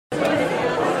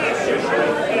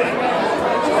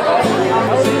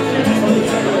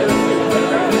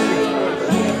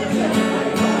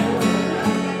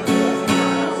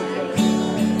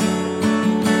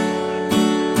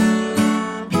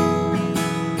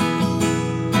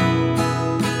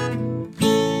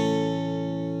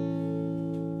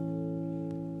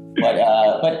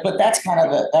but that's kind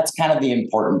of the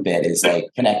important bit is like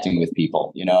connecting with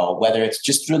people, whether it's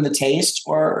just through the taste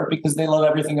or because they love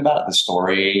everything about it, the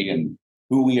story and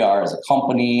who we are as a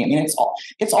company. I mean,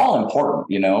 it's all important,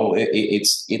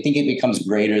 I think it becomes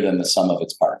greater than the sum of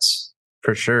its parts.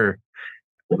 For sure.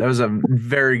 That was a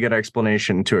very good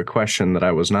explanation to a question that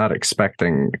I was not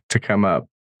expecting to come up.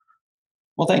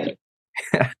 Well, thank you.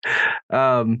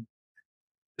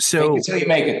 So until you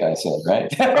make it, I said,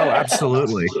 right? Oh,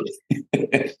 absolutely.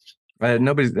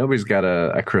 Nobody's got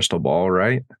a crystal ball,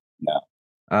 right? No.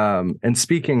 And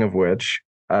speaking of which,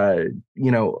 over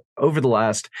the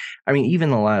last,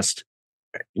 even the last,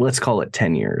 let's call it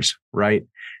 10 years, right?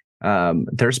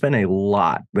 There's been a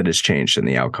lot that has changed in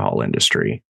the alcohol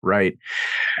industry, right?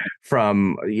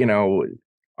 From,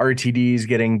 RTDs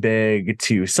getting big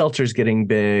to seltzers getting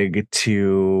big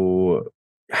to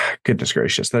goodness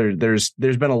gracious. There's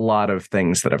been a lot of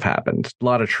things that have happened, a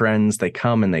lot of trends. They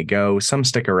come and they go. Some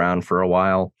stick around for a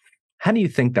while. How do you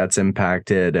think that's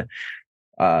impacted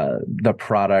the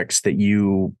products that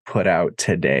you put out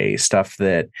today, stuff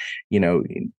that,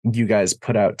 you guys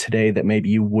put out today that maybe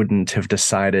you wouldn't have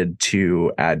decided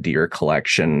to add to your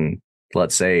collection,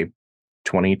 let's say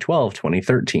 2012,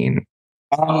 2013?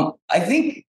 I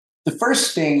think the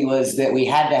first thing was that we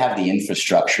had to have the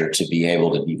infrastructure to be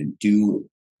able to even do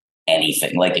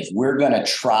anything. Like if we're going to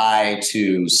try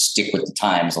to stick with the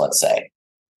times, let's say,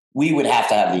 we would have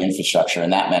to have the infrastructure,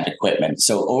 and that meant equipment.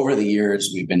 So over the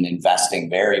years, we've been investing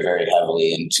very, very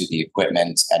heavily into the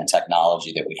equipment and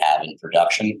technology that we have in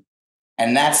production.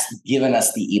 And that's given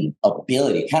us the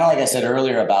ability, kind of like I said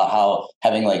earlier about how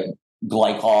having like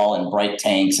glycol and bright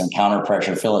tanks and counter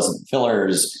pressure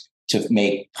fillers to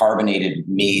make carbonated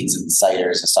meads and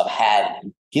ciders and stuff had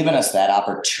given us that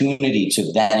opportunity to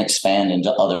then expand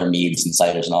into other meads and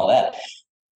ciders and all that.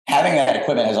 Having that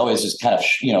equipment has always just kind of,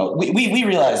 we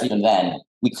realized even then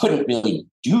we couldn't really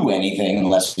do anything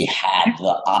unless we had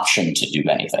the option to do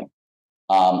anything.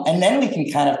 And then we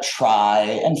can kind of try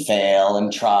and fail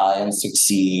and try and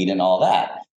succeed and all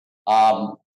that.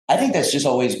 I think that's just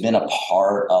always been a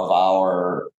part of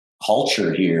our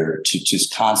culture here to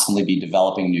just constantly be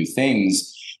developing new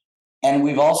things. And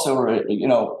we've also,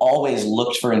 always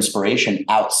looked for inspiration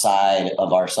outside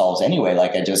of ourselves anyway.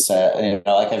 Like I just said,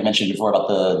 like I've mentioned before about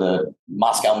the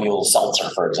Moscow Mule seltzer,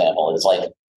 for example. It's like,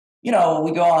 we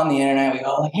go on the internet, we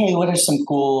go like, hey, what are some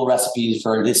cool recipes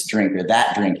for this drink or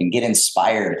that drink and get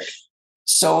inspired.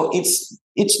 So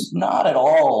it's not at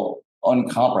all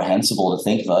incomprehensible to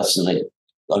think of us as like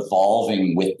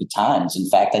evolving with the times. In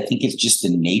fact, I think it's just the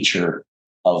nature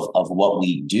of what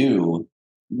we do.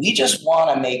 We just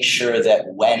want to make sure that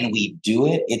when we do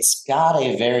it, it's got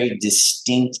a very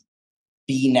distinct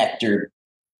bee nectar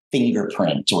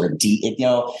fingerprint or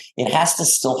it has to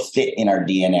still fit in our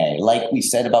DNA. Like we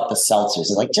said about the seltzers,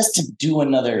 it's like just to do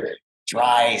another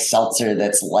dry seltzer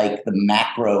that's like the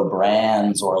macro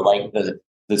brands or like the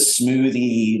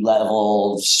smoothie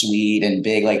level sweet and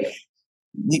big, like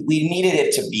we needed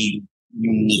it to be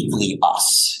uniquely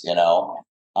us,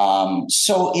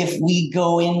 So if we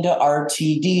go into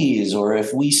RTDs or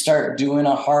if we start doing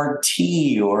a hard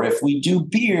tea or if we do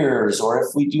beers or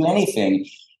if we do anything,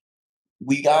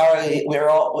 we're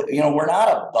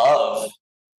not above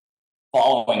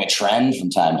following a trend from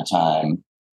time to time,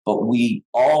 but we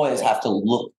always have to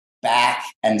look back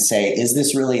and say, is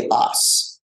this really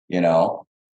us?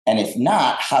 And if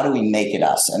not, how do we make it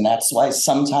us? And that's why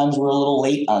sometimes we're a little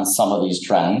late on some of these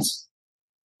trends.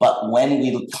 But when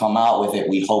we come out with it,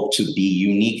 we hope to be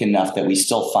unique enough that we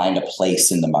still find a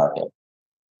place in the market.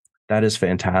 That is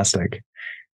fantastic.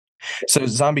 So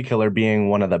Zombie Killer being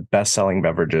one of the best-selling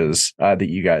beverages that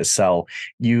you guys sell,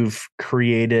 you've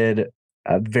created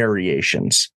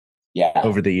variations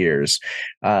over the years.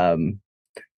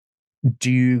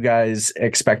 Do you guys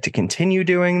expect to continue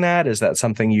doing that? Is that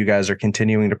something you guys are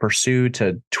continuing to pursue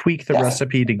to tweak the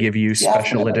recipe to give you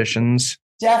special editions?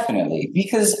 Definitely.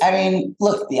 Because,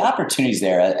 look, the opportunity's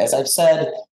there. As I've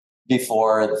said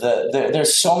before,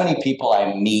 there's so many people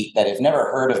I meet that have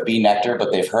never heard of Bee Nectar,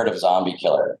 but they've heard of Zombie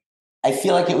Killer. I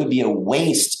feel like it would be a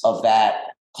waste of that,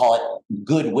 call it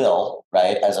goodwill,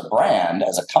 right? As a brand,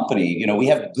 as a company, we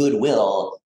have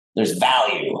goodwill. There's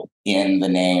value in the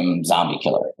name Zombie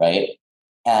Killer, right?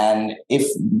 And if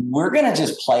we're going to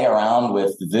just play around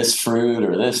with this fruit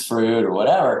or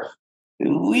whatever,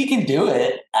 we can do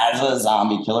it as a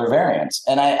Zombie Killer variant.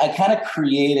 And I kind of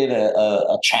created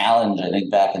a challenge, I think,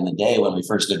 back in the day when we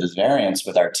first did this variants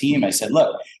with our team. I said,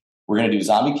 look, we're going to do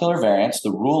Zombie Killer variants.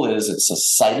 The rule is it's a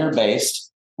cider-based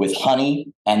with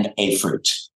honey and a fruit.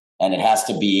 And it has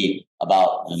to be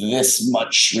about this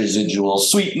much residual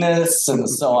sweetness and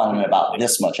so on, and about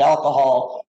this much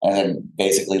alcohol. and then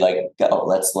basically like, go,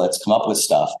 let's come up with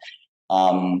stuff.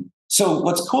 So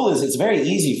what's cool is it's very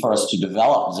easy for us to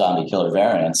develop zombie killer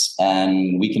variants,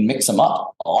 and we can mix them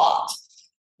up a lot.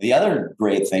 The other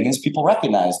great thing is people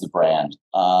recognize the brand,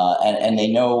 and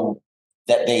they know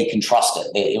that they can trust it.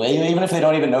 Even if they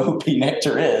don't even know who P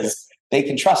Nektar is, they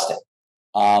can trust it.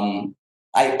 I mean,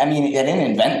 I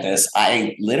didn't invent this.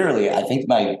 I think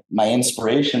my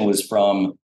inspiration was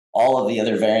from all of the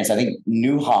other variants. I think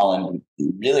New Holland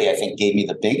really, I think, gave me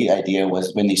the big idea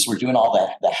was when they were doing all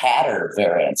the Hatter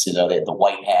variants, they had the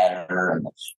white Hatter and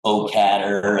the oak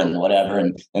Hatter and whatever.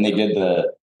 And then they did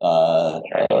the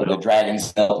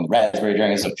Dragon's Milk and Raspberry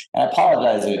Dragon's Milk. And I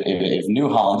apologize if New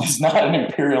Holland is not an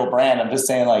imperial brand. I'm just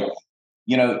saying, like,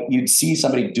 you'd see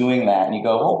somebody doing that and you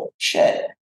go, oh, shit.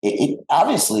 It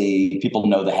obviously people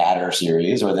know the Hatter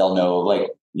series, or they'll know, like,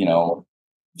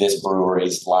 this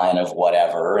brewery's line of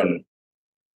whatever, and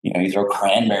you throw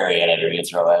cranberry in it, or you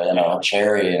throw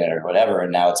cherry in it, or whatever,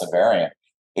 and now it's a variant.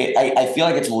 I feel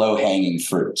like it's low hanging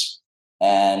fruit,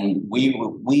 and we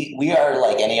are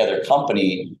like any other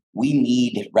company. We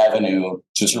need revenue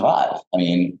to survive. I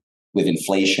mean, with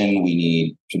inflation, we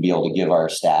need to be able to give our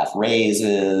staff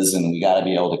raises, and we got to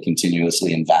be able to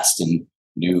continuously invest in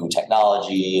new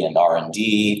technology and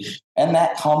R&D, and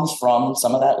that comes from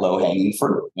some of that low hanging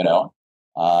fruit.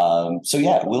 So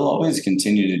yeah, we'll always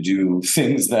continue to do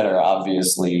things that are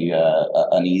obviously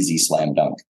an easy slam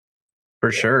dunk.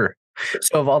 For sure.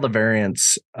 So of all the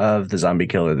variants of the zombie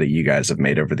killer that you guys have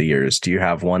made over the years, do you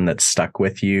have one that stuck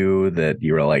with you that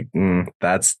you were like,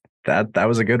 that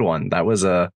was a good one? That was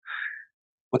a...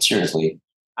 What's yours, Lee?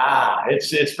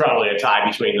 It's probably a tie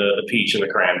between the peach and the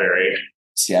cranberry.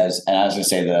 See, I was going to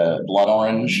say the blood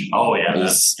orange. Oh yeah,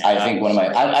 I think one of my.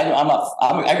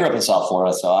 I grew up in South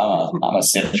Florida, so I'm a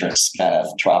citrus kind of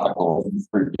tropical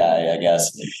fruit guy, I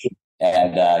guess.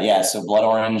 And so blood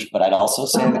orange, but I'd also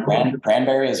say the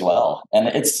cranberry as well. And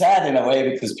it's sad in a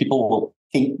way because people will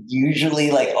think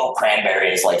usually like, oh,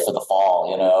 cranberry is like for the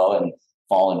fall, and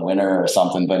fall and winter or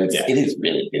something. But it is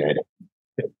really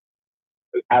good.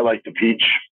 I like the peach.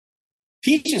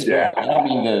 Peach is good. I don't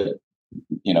mean to.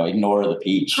 Ignore the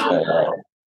peach, but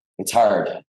it's hard.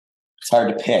 It's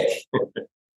hard to pick.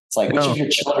 It's like, which of your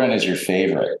children is your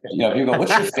favorite? If you go,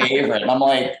 what's your favorite? And I'm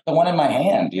like, the one in my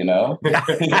hand,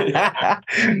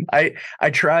 I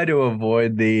try to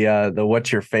avoid the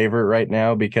what's your favorite right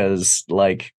now, because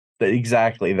like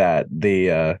exactly that,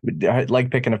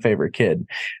 like picking a favorite kid.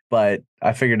 But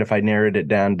I figured if I narrowed it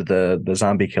down to the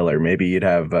zombie killer, maybe you'd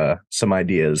have some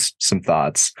ideas, some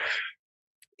thoughts.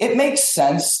 It makes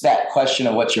sense, that question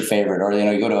of what's your favorite, or,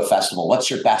 you go to a festival, what's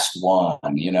your best one?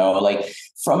 Like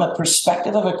from a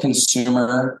perspective of a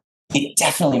consumer, it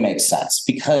definitely makes sense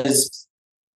because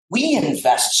we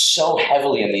invest so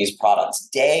heavily in these products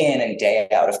day in and day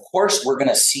out. Of course, we're going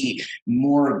to see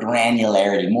more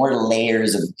granularity, more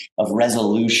layers of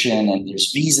resolution, and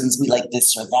there's reasons we like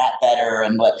this or that better.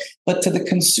 But to the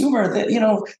consumer, that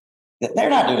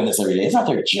they're not doing this every day. It's not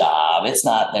their job. It's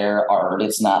not their art.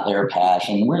 It's not their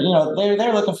passion.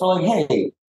 They're looking for like,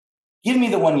 hey, give me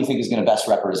the one you think is going to best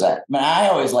represent. I mean, I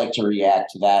always like to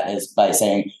react to that by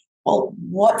saying, well,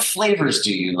 what flavors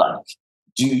do you like?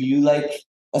 Do you like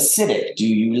acidic? Do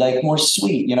you like more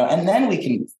sweet? And then we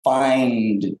can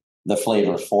find the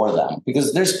flavor for them,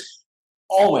 because there's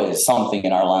always something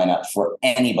in our lineup for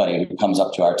anybody who comes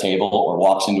up to our table or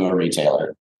walks into a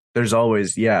retailer. There's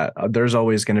always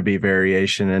going to be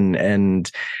variation,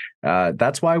 and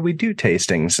that's why we do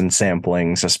tastings and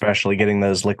samplings, especially getting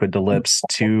those liquid to lips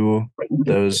to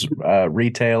those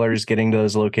retailers, getting to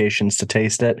those locations to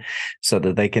taste it so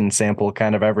that they can sample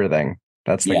kind of everything.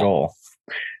 That's the goal.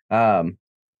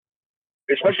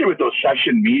 Especially with those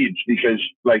session meads, because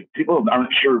like people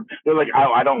aren't sure. They're like,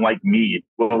 oh, I don't like mead.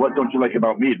 Well, what don't you like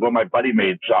about mead? Well, my buddy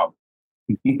made some.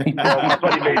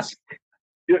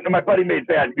 My buddy made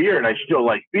bad beer, and I still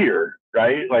like beer,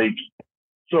 right? Like,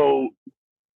 so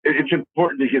it's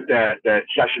important to get that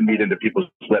session mead into people's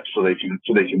lips so they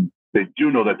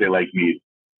do know that they like mead.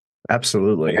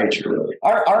 Absolutely.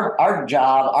 Our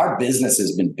job, our business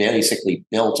has been basically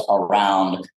built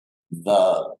around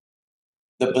the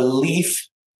belief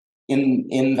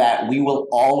in that we will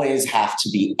always have to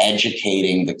be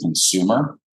educating the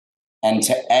consumer. And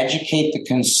to educate the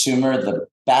consumer, the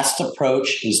best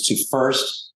approach is to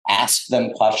first ask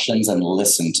them questions and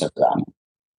listen to them.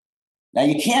 Now,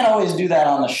 you can't always do that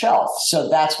on the shelf. So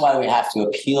that's why we have to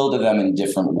appeal to them in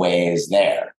different ways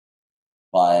there.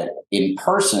 But in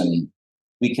person,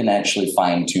 we can actually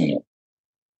fine tune it.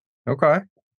 Okay.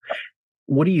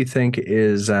 What do you think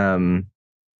is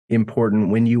important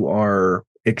when you are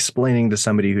explaining to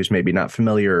somebody who's maybe not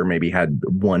familiar or maybe had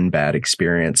one bad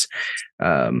experience,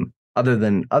 other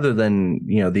than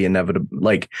the inevitable,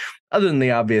 like other than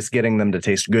the obvious, getting them to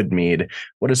taste good mead,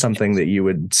 what is something that you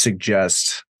would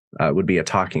suggest would be a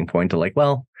talking point to, like,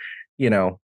 well,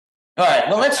 All right.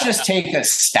 Well, let's just take a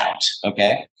stout.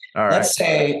 Okay. all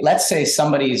right. Let's say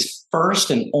somebody's first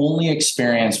and only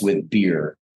experience with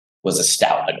beer was a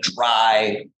stout, a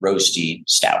dry, roasty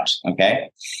stout.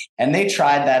 Okay. And they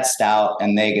tried that stout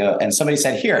and somebody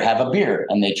said, here, have a beer.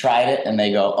 And they tried it and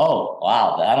they go, oh,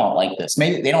 wow, I don't like this.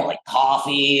 Maybe they don't like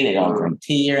coffee. They don't drink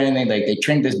tea or anything. Like they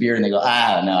drink this beer and they go, no,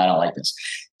 I don't like this.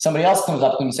 Somebody else comes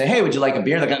up to them and say, hey, would you like a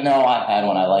beer? They go, no, I've had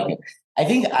one. I like it. I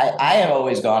think I have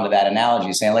always gone to that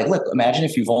analogy saying, like, look, imagine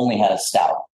if you've only had a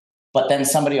stout, but then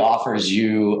somebody offers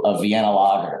you a Vienna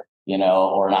lager,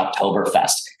 or an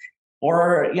Oktoberfest,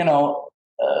 or,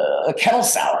 a kettle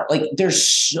sour. Like they're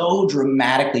so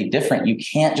dramatically different. You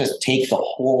can't just take the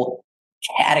whole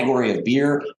category of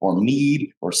beer or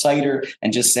mead or cider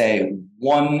and just say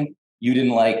one you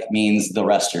didn't like means the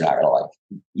rest you're not going to like.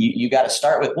 You got to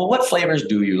start with, well, what flavors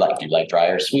do you like? Do you like dry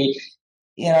or sweet?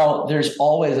 There's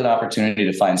always an opportunity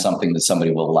to find something that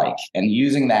somebody will like. And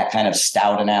using that kind of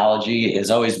stout analogy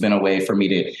has always been a way for me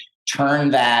to turn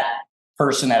that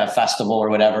person at a festival or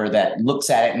whatever that looks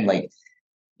at it and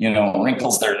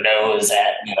wrinkles their nose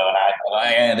at,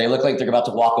 and they look like they're about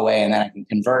to walk away. And then I can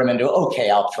convert them into,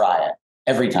 okay, I'll try it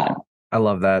every time. I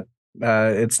love that.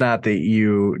 It's not that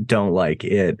you don't like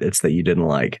it. It's that you didn't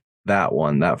like that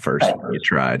first one you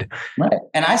tried. Right.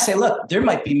 And I say, look, there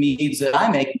might be meads that I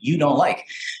make you don't like.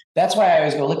 That's why I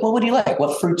always go, like, well, what do you like?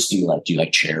 What fruits do you like? Do you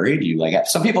like cherry? Do you like,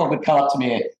 some people would come up to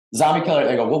me, Zombie Killer.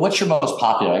 They go, well, what's your most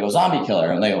popular? I go, Zombie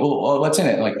Killer. And they go, well, what's in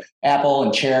it? Like apple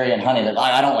and cherry and honey. They're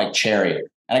like, I don't like cherry.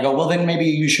 And I go, well, then maybe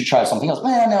you should try something else.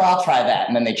 Well, no, I'll try that.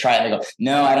 And then they try it and they go,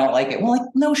 no, I don't like it. Well, like,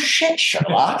 no shit,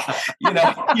 Sherlock.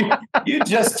 You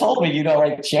just told me you don't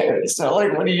like cherry. So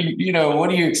like, what do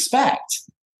you expect?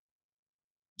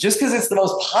 Just because it's the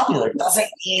most popular doesn't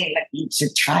mean that you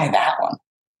should try that one.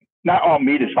 Not all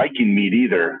meat is Viking meat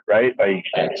either, right? Like,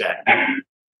 exactly.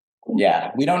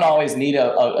 Yeah, we don't always need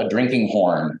a drinking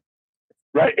horn.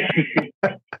 Right.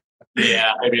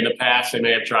 Yeah, maybe in the past they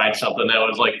may have tried something that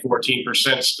was like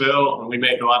 14% still, and we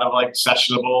make a lot of like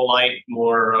sessionable, light,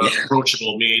 more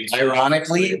approachable meats.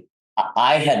 Ironically,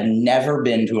 I had never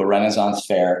been to a Renaissance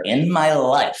fair in my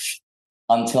life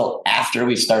until after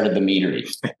we started the meadery.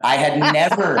 I had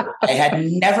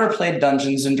never played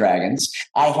Dungeons and Dragons.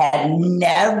 I had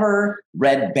never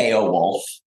read Beowulf.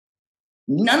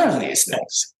 None of these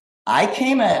things. I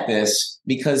came at this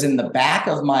because in the back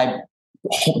of my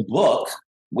book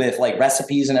with like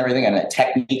recipes and everything and a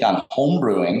technique on home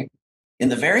brewing, in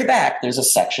the very back, there's a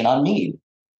section on mead.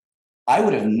 I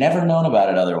would have never known about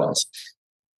it otherwise.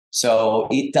 So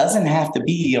it doesn't have to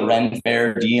be a Ren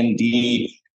Fair,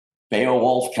 D&D,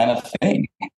 Beowulf kind of thing.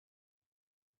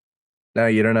 No,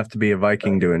 you don't have to be a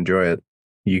Viking to enjoy it.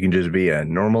 You can just be a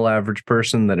normal average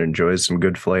person that enjoys some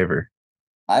good flavor.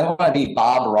 I want to be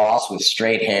Bob Ross with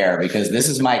straight hair because this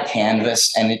is my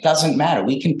canvas and it doesn't matter.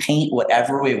 We can paint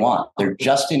whatever we want. They're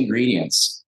just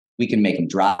ingredients. We can make them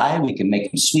dry. We can make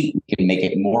them sweet. We can make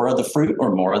it more of the fruit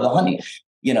or more of the honey.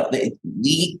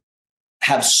 We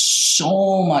have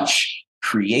so much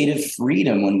creative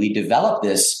freedom when we develop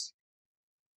this.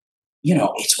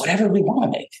 It's whatever we want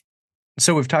to make.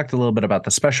 So we've talked a little bit about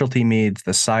the specialty meads,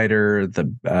 the cider,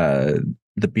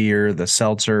 the beer, the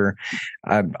seltzer.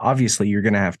 Obviously, you're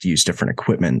going to have to use different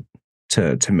equipment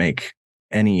to make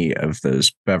any of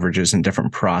those beverages and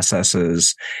different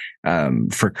processes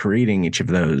for creating each of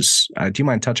those. Do you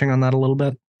mind touching on that a little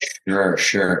bit?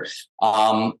 Sure.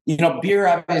 Beer,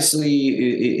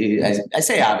 obviously, I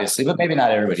say obviously, but maybe not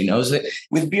everybody knows it.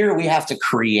 With beer, we have to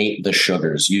create the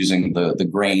sugars using the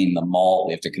grain, the malt.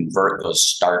 We have to convert those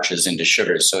starches into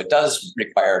sugars. So it does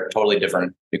require totally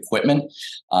different equipment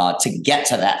to get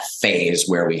to that phase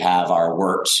where we have our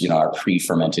works, our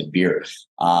pre-fermented beer.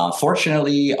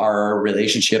 Fortunately, our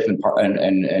relationship and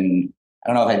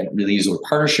I don't know if I really use the word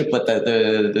partnership, but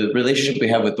the relationship we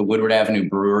have with the Woodward Avenue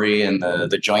Brewery and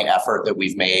the joint effort that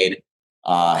we've made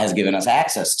has given us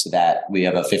access to that. We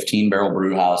have a 15-barrel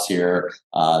brew house here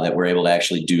that we're able to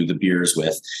actually do the beers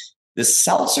with. The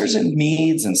seltzers and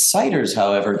meads and ciders,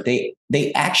 however,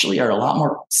 they actually are a lot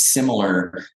more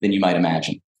similar than you might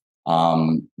imagine.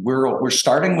 We're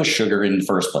starting with sugar in the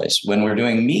first place. When we're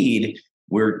doing mead,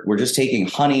 we're just taking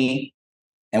honey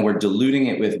and we're diluting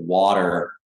it with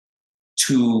water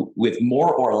with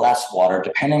more or less water,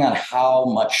 depending on how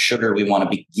much sugar we want to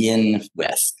begin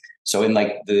with. So in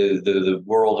like the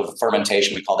world of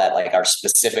fermentation, we call that like our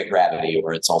specific gravity,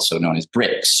 or it's also known as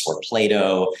Brix or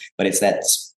Plato. But it's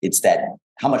that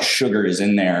how much sugar is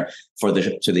in there for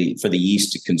the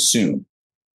yeast to consume.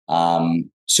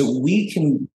 So we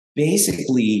can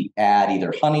basically add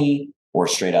either honey or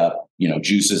straight up,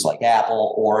 juices like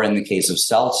apple, or in the case of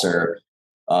seltzer,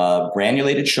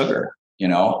 granulated sugar,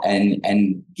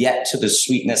 and get to the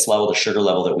sweetness level, the sugar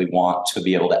level that we want to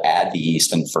be able to add the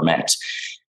yeast and ferment.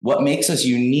 What makes us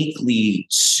uniquely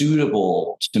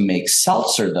suitable to make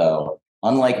seltzer, though,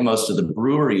 unlike most of the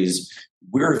breweries,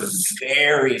 we're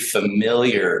very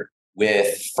familiar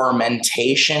with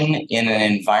fermentation in an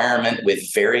environment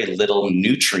with very little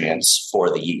nutrients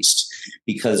for the yeast,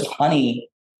 because honey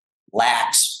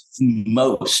lacks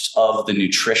most of the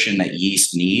nutrition that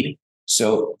yeast need.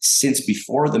 So since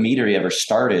before the meadery ever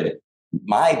started,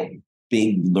 my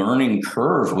big learning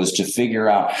curve was to figure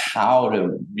out how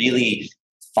to really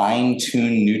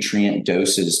fine-tune nutrient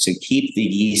doses to keep the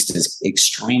yeast as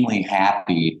extremely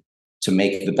happy to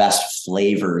make the best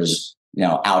flavors,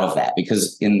 out of that.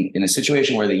 Because in a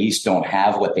situation where the yeast don't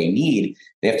have what they need,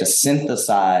 they have to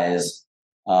synthesize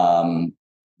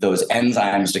those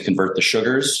enzymes to convert the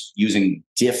sugars using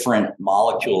different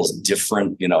molecules,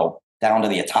 different, down to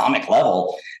the atomic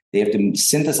level. They have to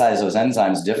synthesize those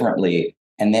enzymes differently.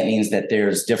 And that means that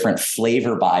there's different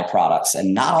flavor byproducts,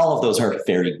 and not all of those are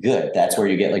very good. That's where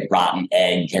you get like rotten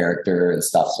egg character and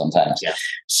stuff sometimes. Yeah.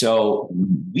 So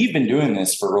we've been doing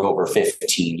this for over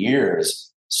 15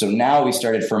 years. So now we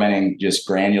started fermenting just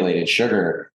granulated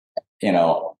sugar.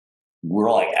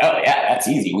 We're like, oh yeah, that's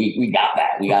easy. We got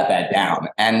that. We got that down.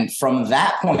 And from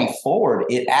that point forward,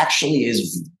 it actually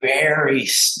is they're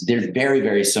very,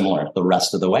 very similar the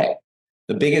rest of the way.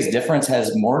 The biggest difference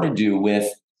has more to do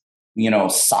with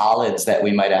solids that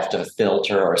we might have to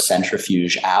filter or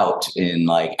centrifuge out in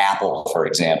like apple, for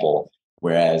example,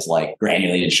 whereas like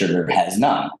granulated sugar has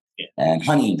none, and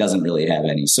honey doesn't really have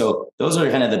any. So those are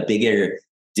kind of the bigger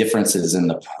differences in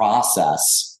the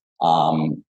process.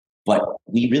 But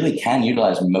we really can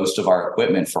utilize most of our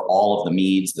equipment for all of the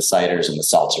meads, the ciders, and the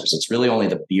seltzers. It's really only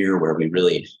the beer where we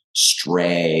really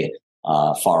stray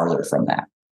farther from that.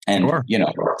 And, sure.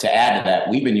 To add to that,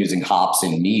 we've been using hops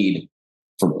in mead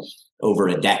for over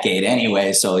a decade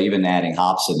anyway. So even adding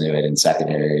hops into it in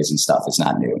secondaries and stuff is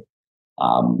not new.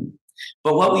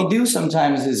 But what we do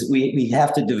sometimes is we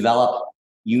have to develop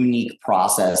unique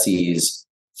processes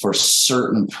for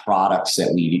certain products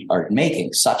that we are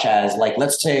making, such as like,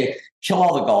 let's say Kill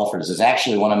All the Golfers is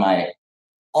actually one of my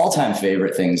all-time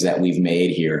favorite things that we've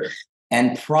made here.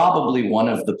 And probably one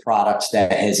of the products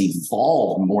that has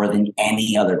evolved more than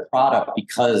any other product,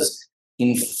 because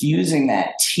infusing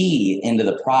that tea into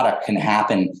the product can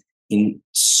happen in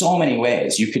so many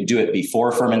ways. You could do it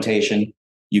before fermentation.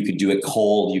 You could do it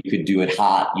cold. You could do it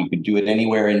hot. You could do it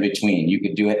anywhere in between. You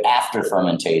could do it after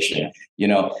fermentation,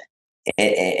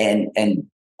 and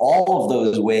all of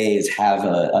those ways have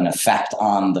an effect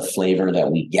on the flavor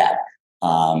that we get.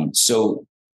 So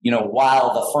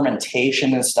while the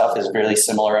fermentation and stuff is really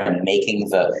similar, and making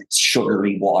the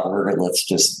sugary water, let's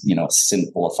just,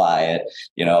 simplify it,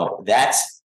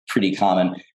 that's pretty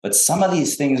common. But some of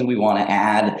these things we want to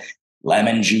add,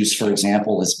 lemon juice, for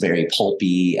example, is very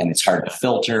pulpy and it's hard to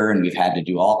filter. And we've had to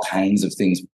do all kinds of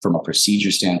things from a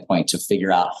procedure standpoint to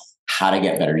figure out how to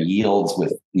get better yields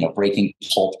with, breaking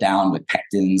pulp down with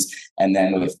pectins. And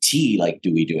then with tea, like,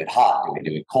 do we do it hot? Do we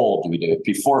do it cold? Do we do it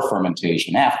before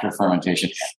fermentation, after fermentation?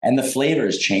 And the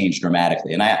flavors change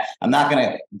dramatically. And I'm not going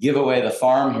to give away the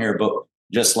farm here, but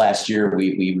just last year,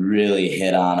 we really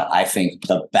hit on, I think,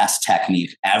 the best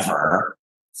technique ever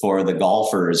for the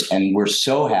golfers. And we're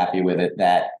so happy with it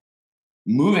that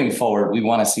moving forward, we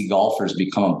want to see golfers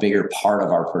become a bigger part of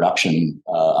our production,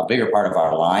 a bigger part of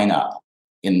our lineup.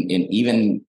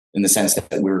 Even in the sense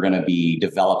that we're going to be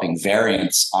developing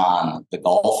variants on the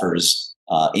golfers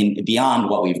beyond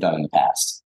what we've done in the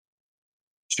past.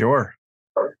 Sure.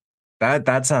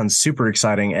 That sounds super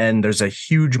exciting. And there's a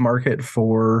huge market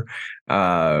for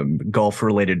golf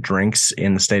related drinks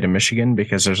in the state of Michigan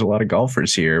because there's a lot of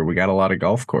golfers here. We got a lot of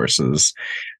golf courses.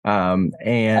 And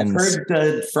I've heard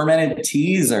the fermented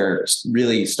teas are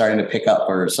really starting to pick up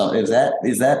or something. Is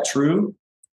that true?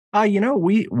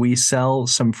 We sell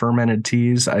some fermented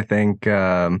teas. I think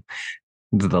the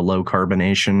low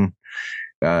carbonation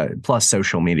plus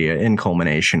social media in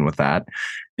culmination with that.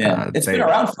 Yeah, it's been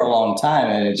around for a long time,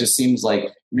 and it just seems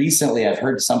like recently I've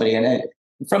heard somebody in it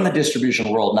from the distribution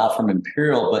world, not from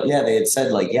Imperial, but yeah, they had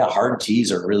said like, yeah, hard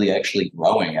teas are really actually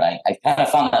growing, and I kind of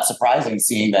found that surprising,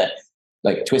 seeing that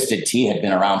like Twisted Tea had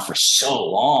been around for so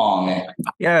long.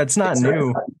 Yeah, it's not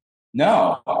new.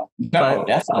 No, No,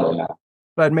 definitely not.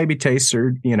 But maybe tastes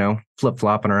are, flip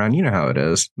flopping around. You know how it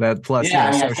is. That plus,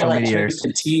 I feel social like media.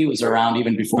 Twisted Tea was around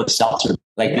even before the seltzer,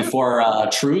 before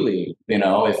Truly.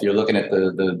 If you're looking at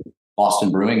the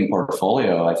Boston Brewing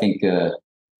portfolio, I think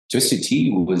Twisted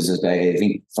Tea was, I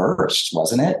think, first,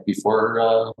 wasn't it?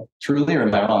 Before Truly, or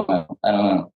am I wrong? I don't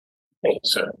know. I think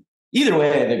so. Either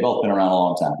way, they've both been around a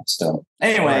long time. So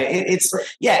anyway,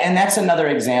 and that's another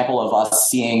example of us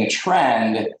seeing a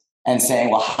trend and saying,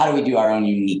 well, how do we do our own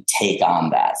unique take on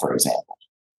that, for example?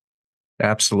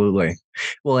 Absolutely.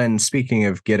 Well, and speaking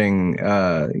of getting,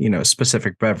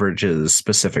 specific beverages,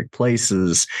 specific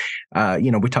places,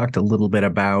 we talked a little bit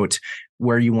about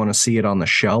where you want to see it on the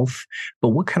shelf, but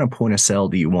what kind of point of sale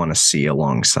do you want to see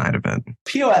alongside of it?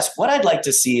 POS, what I'd like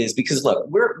to see is, because look,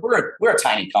 we're a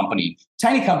tiny company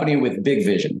with big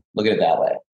vision. Look at it that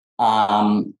way.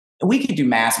 We could do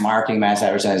mass marketing, mass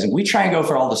advertising. We try and go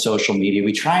for all the social media.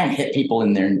 We try and hit people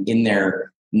in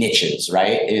their niches,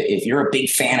 right? If you're a big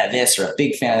fan of this or a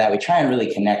big fan of that, we try and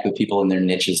really connect with people in their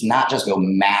niches, not just go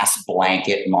mass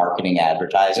blanket marketing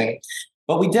advertising.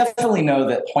 But we definitely know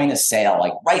that point of sale,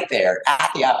 like right there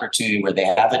at the opportunity where they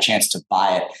have a chance to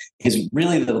buy it, is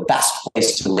really the best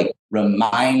place to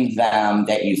remind them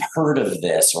that you've heard of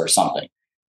this or something.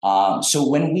 So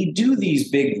when we do these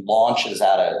big launches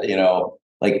out of,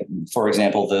 for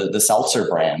example, the seltzer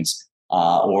brands,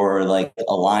 or like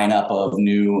a lineup of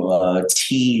new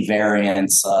tea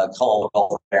variants, color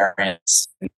variants,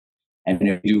 and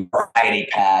new variety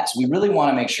packs, we really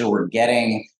want to make sure we're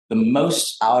getting the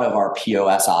most out of our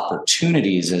POS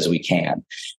opportunities as we can.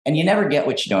 And you never get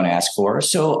what you don't ask for.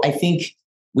 So I think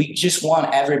we just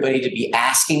want everybody to be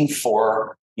asking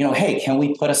for, hey, can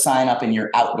we put a sign up in your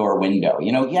outdoor window?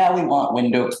 We want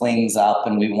window clings up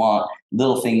and we want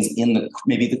little things in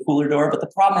maybe the cooler door. But the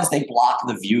problem is they block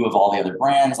the view of all the other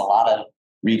brands. A lot of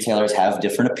retailers have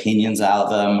different opinions out of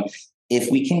them.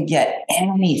 If we can get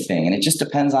anything, and it just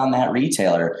depends on that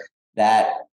retailer, that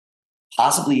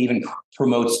possibly even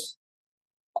promotes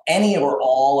any or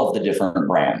all of the different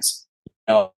brands.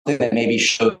 That maybe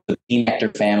show the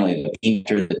Nektar family, the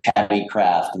Nektar, the Tabby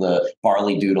Craft, the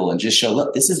Barley Doodle, and just show,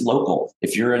 look, this is local.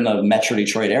 If you're in the Metro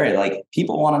Detroit area,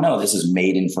 people want to know this is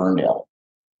made in Ferndale,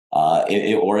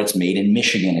 or it's made in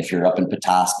Michigan if you're up in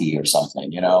Petoskey or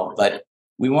something, But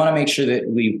we want to make sure that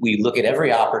we look at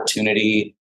every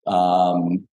opportunity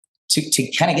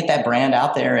to kind of get that brand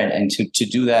out there and to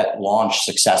do that launch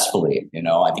successfully.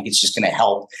 I think it's just going to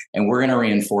help. And we're going to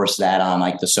reinforce that on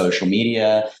the social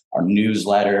media, our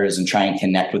newsletters, and try and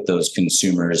connect with those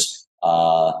consumers,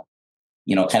 kind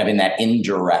of in that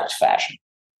indirect fashion.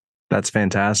 That's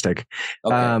fantastic.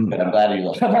 Okay, but I'm glad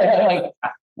you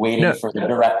waiting for the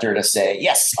director to say,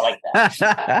 yes, I like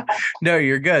that. No,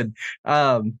 you're good.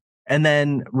 And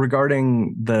then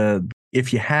regarding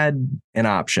if you had an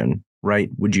option,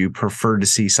 right? Would you prefer to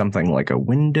see something like a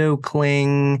window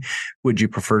cling? Would you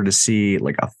prefer to see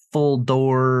a full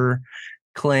door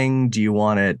cling? Do you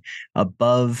want it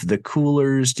above the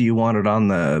coolers? Do you want it on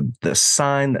the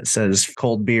sign that says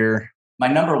cold beer? My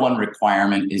number one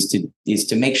requirement is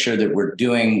to make sure that we're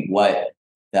doing what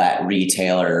that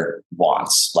retailer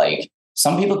wants.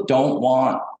 Some people don't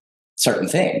want certain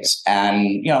things.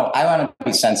 And, I want to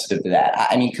be sensitive to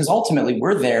that. Because ultimately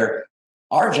we're there.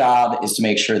 Our job is to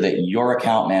make sure that your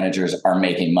account managers are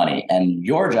making money, and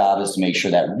your job is to make sure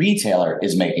that retailer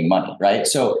is making money, right?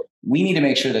 So we need to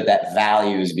make sure that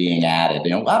value is being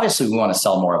added. Obviously we want to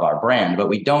sell more of our brand, but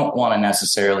we don't want to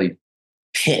necessarily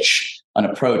pitch an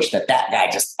approach that guy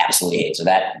just absolutely hates, or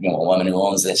that woman who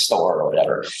owns this store or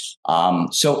whatever.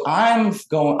 So I'll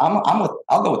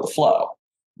go with the flow,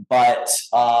 but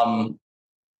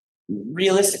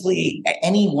realistically,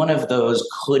 any one of those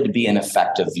could be an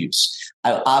effective use.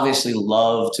 I obviously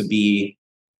love to be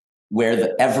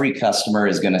where every customer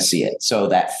is going to see it. So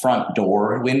that front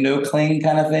door window cling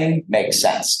kind of thing makes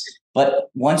sense.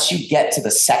 But once you get to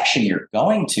the section you're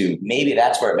going to, maybe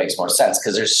that's where it makes more sense,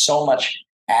 because there's so much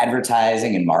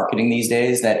advertising and marketing these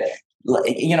days that,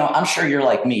 I'm sure you're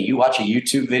like me. You watch a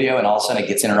YouTube video and all of a sudden it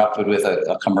gets interrupted with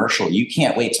a commercial. You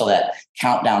can't wait till that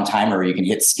countdown timer where you can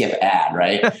hit skip ad,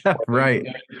 right? Right.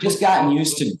 You've just gotten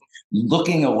used to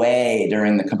looking away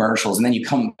during the commercials and then you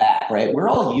come back, right? We're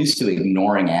all used to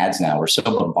ignoring ads now. We're so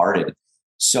bombarded.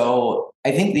 So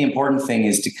I think the important thing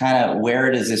is to kind of,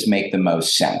 where does this make the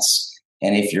most sense?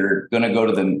 And if you're going to go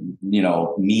to the,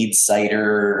 mead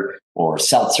cider or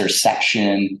seltzer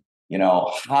section,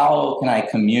 how can I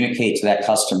communicate to that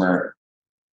customer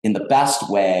in the best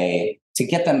way to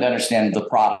get them to understand the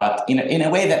product in a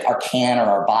way that our can or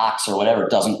our box or whatever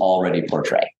doesn't already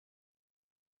portray?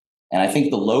 And I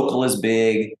think the local is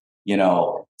big.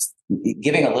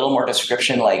 giving a little more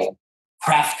description, like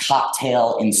craft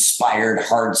cocktail inspired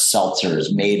hard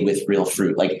seltzers made with real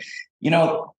fruit. Like,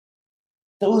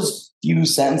 those few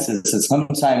sentences that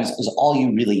sometimes is all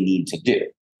you really need to do,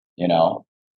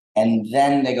 And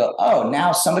then they go, oh,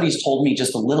 now somebody's told me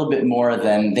just a little bit more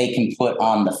than they can put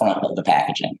on the front of the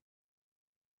packaging.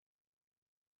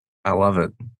 I love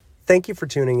it. Thank you for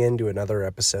tuning in to another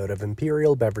episode of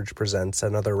Imperial Beverage Presents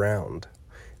Another Round.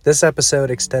 This episode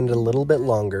extended a little bit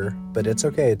longer, but it's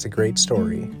okay, it's a great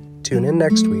story. Tune in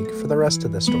next week for the rest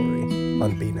of the story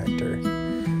on Be Nektar.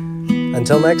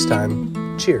 Until next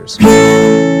time, cheers.